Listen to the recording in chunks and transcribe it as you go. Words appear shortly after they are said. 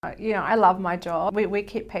I love my job. We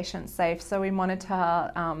keep patients safe, so we monitor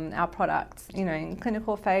our products, in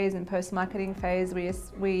clinical phase and post-marketing phase.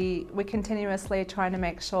 We continuously trying to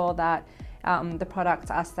make sure that the products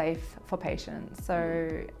are safe for patients.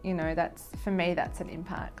 So, for me, that's an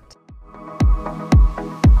impact.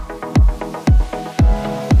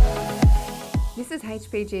 This is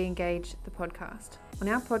HPG Engage, the podcast. On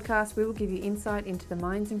our podcast, we will give you insight into the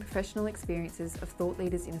minds and professional experiences of thought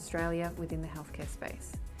leaders in Australia within the healthcare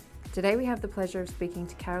space. Today we have the pleasure of speaking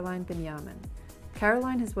to Caroline Benyamin.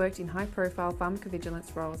 Caroline has worked in high-profile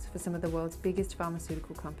pharmacovigilance roles for some of the world's biggest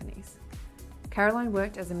pharmaceutical companies. Caroline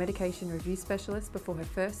worked as a medication review specialist before her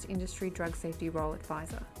first industry drug safety role at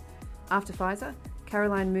Pfizer. After Pfizer,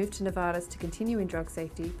 Caroline moved to Novartis to continue in drug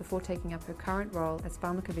safety before taking up her current role as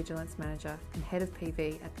pharmacovigilance manager and head of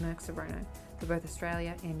PV at Merck Serono for both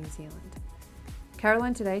Australia and New Zealand.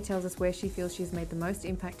 Caroline today tells us where she feels she's made the most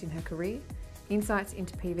impact in her career, insights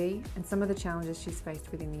into PV, and some of the challenges she's faced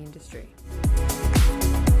within the industry.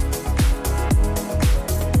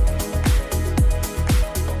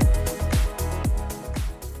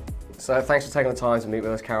 So thanks for taking the time to meet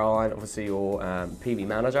with us, Caroline. Obviously, you're PV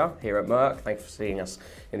manager here at Merck. Thanks for seeing us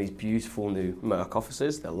in these beautiful new Merck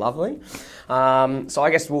offices. They're lovely. So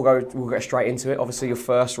I guess we'll get straight into it. Obviously, your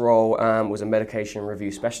first role was a medication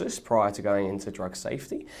review specialist prior to going into drug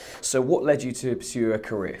safety. So what led you to pursue a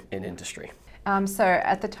career in industry? So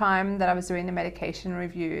at the time that I was doing the medication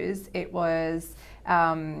reviews, it was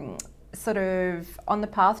sort of on the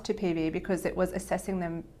path to PV because it was assessing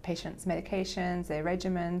the patients' medications, their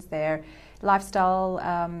regimens, their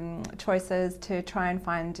lifestyle choices to try and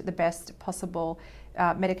find the best possible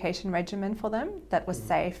medication regimen for them that was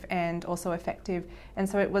safe and also effective. And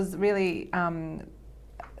so it was really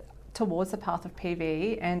towards the path of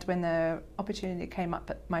PV, and when the opportunity came up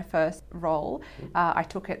at my first role, I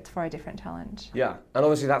took it for a different challenge. Yeah, and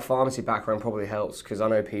obviously that pharmacy background probably helps because I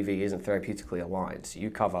know PV isn't therapeutically aligned, so you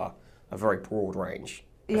cover a very broad range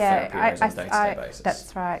of therapy areas on a day-to-day basis.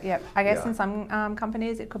 That's right, yep. I guess in some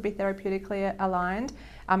companies it could be therapeutically aligned,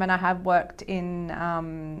 and I have worked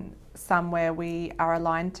in some where we are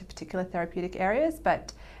aligned to particular therapeutic areas,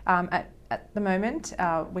 but at the moment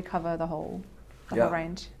we cover the whole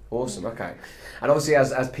range. Awesome, okay. And obviously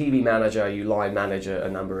as PV manager, you line manage a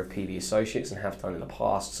number of PV associates and have done in the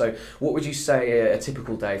past. So what would you say a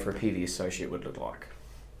typical day for a PV associate would look like?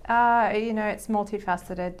 It's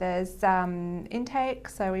multifaceted. There's intake,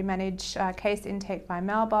 so we manage case intake via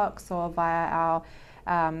mailbox or via our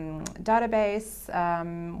database.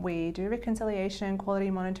 We do reconciliation,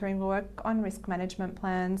 quality monitoring, we work on risk management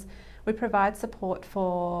plans. We provide support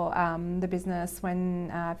for the business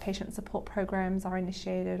when patient support programs are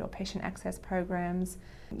initiated or patient access programs.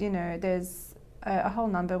 There's a whole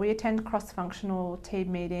number. We attend cross-functional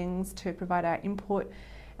team meetings to provide our input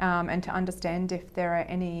and to understand if there are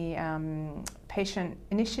any patient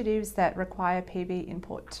initiatives that require PV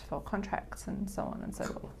input for contracts and so on and so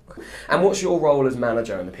forth. And what's your role as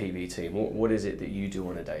manager in the PV team? What is it that you do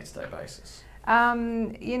on a day-to-day basis?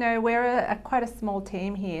 We're quite a small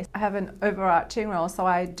team here. I have an overarching role, so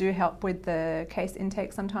I do help with the case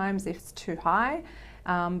intake sometimes if it's too high,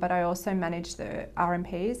 but I also manage the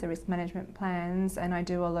RMPs, the risk management plans, and I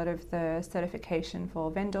do a lot of the certification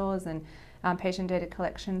for vendors and patient data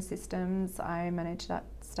collection systems. I manage that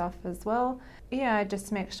stuff as well. I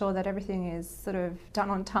just make sure that everything is sort of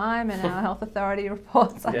done on time and our health authority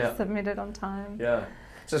reports are submitted on time. Yeah.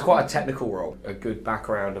 So it's quite a technical role, a good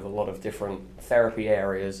background of a lot of different therapy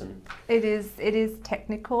areas, and it is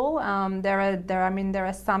technical. There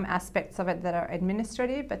are some aspects of it that are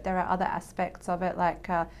administrative, but there are other aspects of it like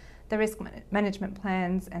the risk management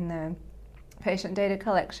plans and the patient data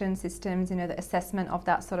collection systems. The assessment of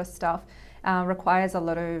that sort of stuff requires a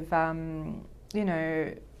lot of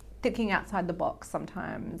thinking outside the box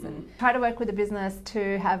sometimes, and try to work with the business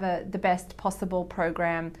to have the best possible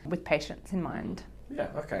program with patients in mind. Yeah,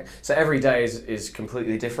 okay. So every day is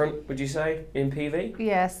completely different, would you say, in PV?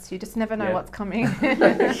 Yes, you just never know what's coming.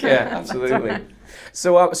 Yeah, absolutely. Right.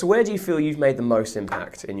 So where do you feel you've made the most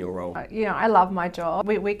impact in your role? I love my job.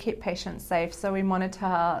 We keep patients safe, so we monitor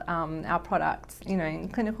our products. In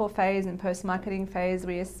clinical phase and post-marketing phase,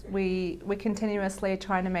 we continuously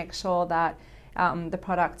trying to make sure that the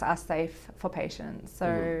products are safe for patients.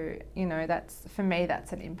 So, for me,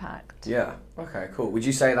 that's an impact. Yeah, okay, cool. Would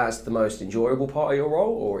you say that's the most enjoyable part of your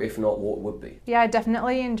role, or if not, what would be? Yeah, I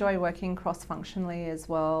definitely enjoy working cross-functionally as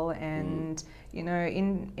well. And, in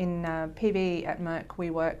PV at Merck, we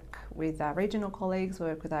work with our regional colleagues, we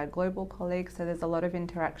work with our global colleagues, so there's a lot of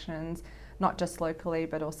interactions not just locally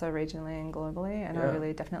but also regionally and globally, and I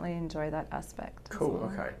really definitely enjoy that aspect. Cool, as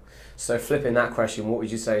well. okay. So flipping that question, what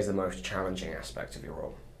would you say is the most challenging aspect of your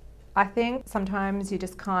role? I think sometimes you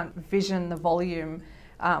just can't vision the volume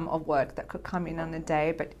of work that could come in on a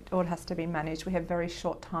day, but it all has to be managed. We have very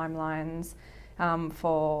short timelines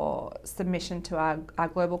for submission to our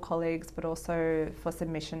global colleagues, but also for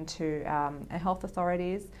submission to our health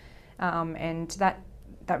authorities, and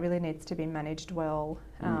that really needs to be managed well.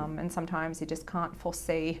 And sometimes you just can't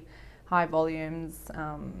foresee high volumes.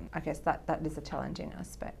 I guess that is a challenging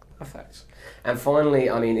aspect. Perfect. And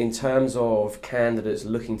finally, I mean, in terms of candidates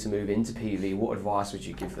looking to move into PV, what advice would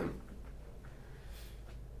you give them?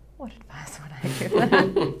 What advice would I give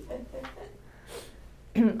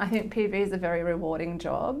them? I think PV is a very rewarding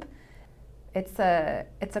job. It's a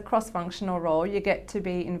cross-functional role. You get to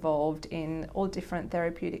be involved in all different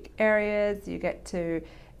therapeutic areas. You get to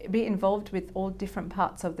be involved with all different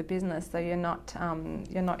parts of the business. So you're not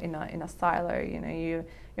in a silo. You know,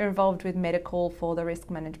 you're involved with medical for the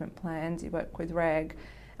risk management plans. You work with reg,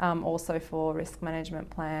 also for risk management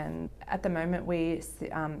plan. At the moment, we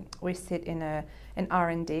sit in an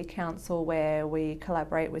R&D council where we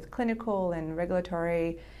collaborate with clinical and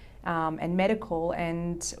regulatory and medical,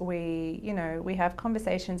 and we have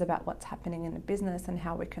conversations about what's happening in the business and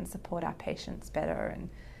how we can support our patients better. And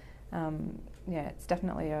it's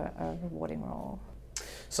definitely a rewarding role.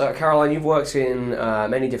 So, Caroline, you've worked in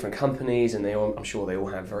many different companies, and I'm sure they all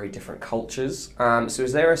have very different cultures. So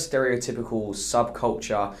is there a stereotypical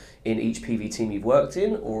subculture in each PV team you've worked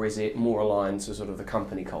in, or is it more aligned to sort of the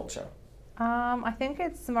company culture? I think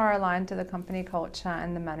it's more aligned to the company culture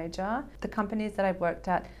and the manager. The companies that I've worked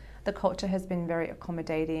at, the culture has been very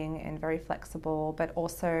accommodating and very flexible, but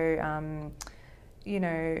also,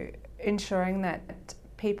 ensuring that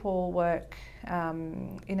people work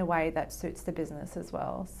in a way that suits the business as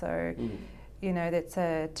well. So, it's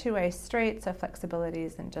a two-way street, so flexibility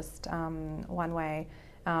isn't just one way.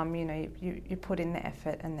 You put in the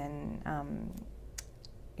effort, and then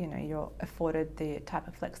you're afforded the type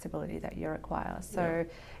of flexibility that you require. So,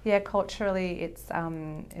 culturally, it's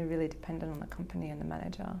really dependent on the company and the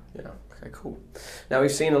manager. Yeah. Okay. Cool. Now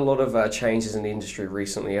we've seen a lot of changes in the industry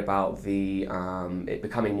recently about the it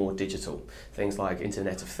becoming more digital. Things like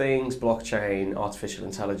Internet of Things, blockchain, artificial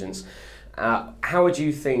intelligence. How would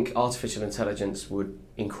you think artificial intelligence would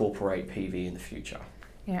incorporate PV in the future?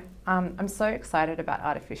 Yeah, I'm so excited about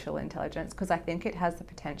artificial intelligence because I think it has the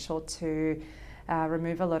potential to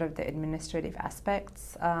remove a lot of the administrative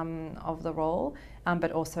aspects of the role,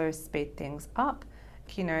 but also speed things up.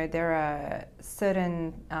 There are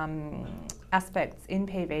certain aspects in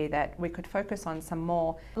PV that we could focus on some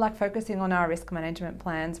more, like focusing on our risk management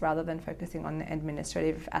plans rather than focusing on the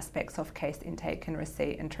administrative aspects of case intake and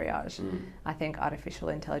receipt and triage. I think artificial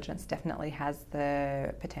intelligence definitely has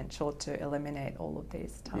the potential to eliminate all of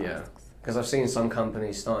these tasks. Yeah, because I've seen some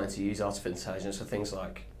companies starting to use artificial intelligence for things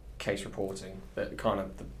like case reporting, that kind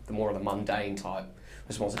of the more of the mundane type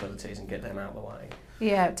responsibilities, and get them out of the way.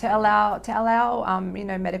 Yeah, to allow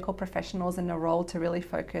medical professionals in a role to really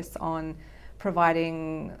focus on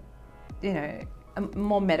providing a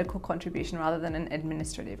more medical contribution rather than an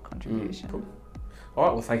administrative contribution. Cool. All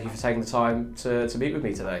right, well, thank you for taking the time to meet with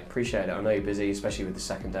me today. Appreciate it. I know you're busy, especially with the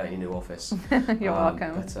second day in your new office. You're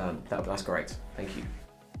welcome. But that's great. Thank you.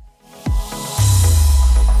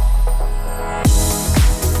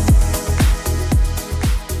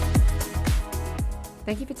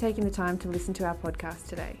 Thank you for taking the time to listen to our podcast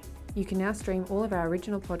today. You can now stream all of our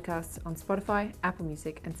original podcasts on Spotify, Apple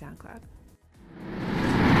Music, and SoundCloud.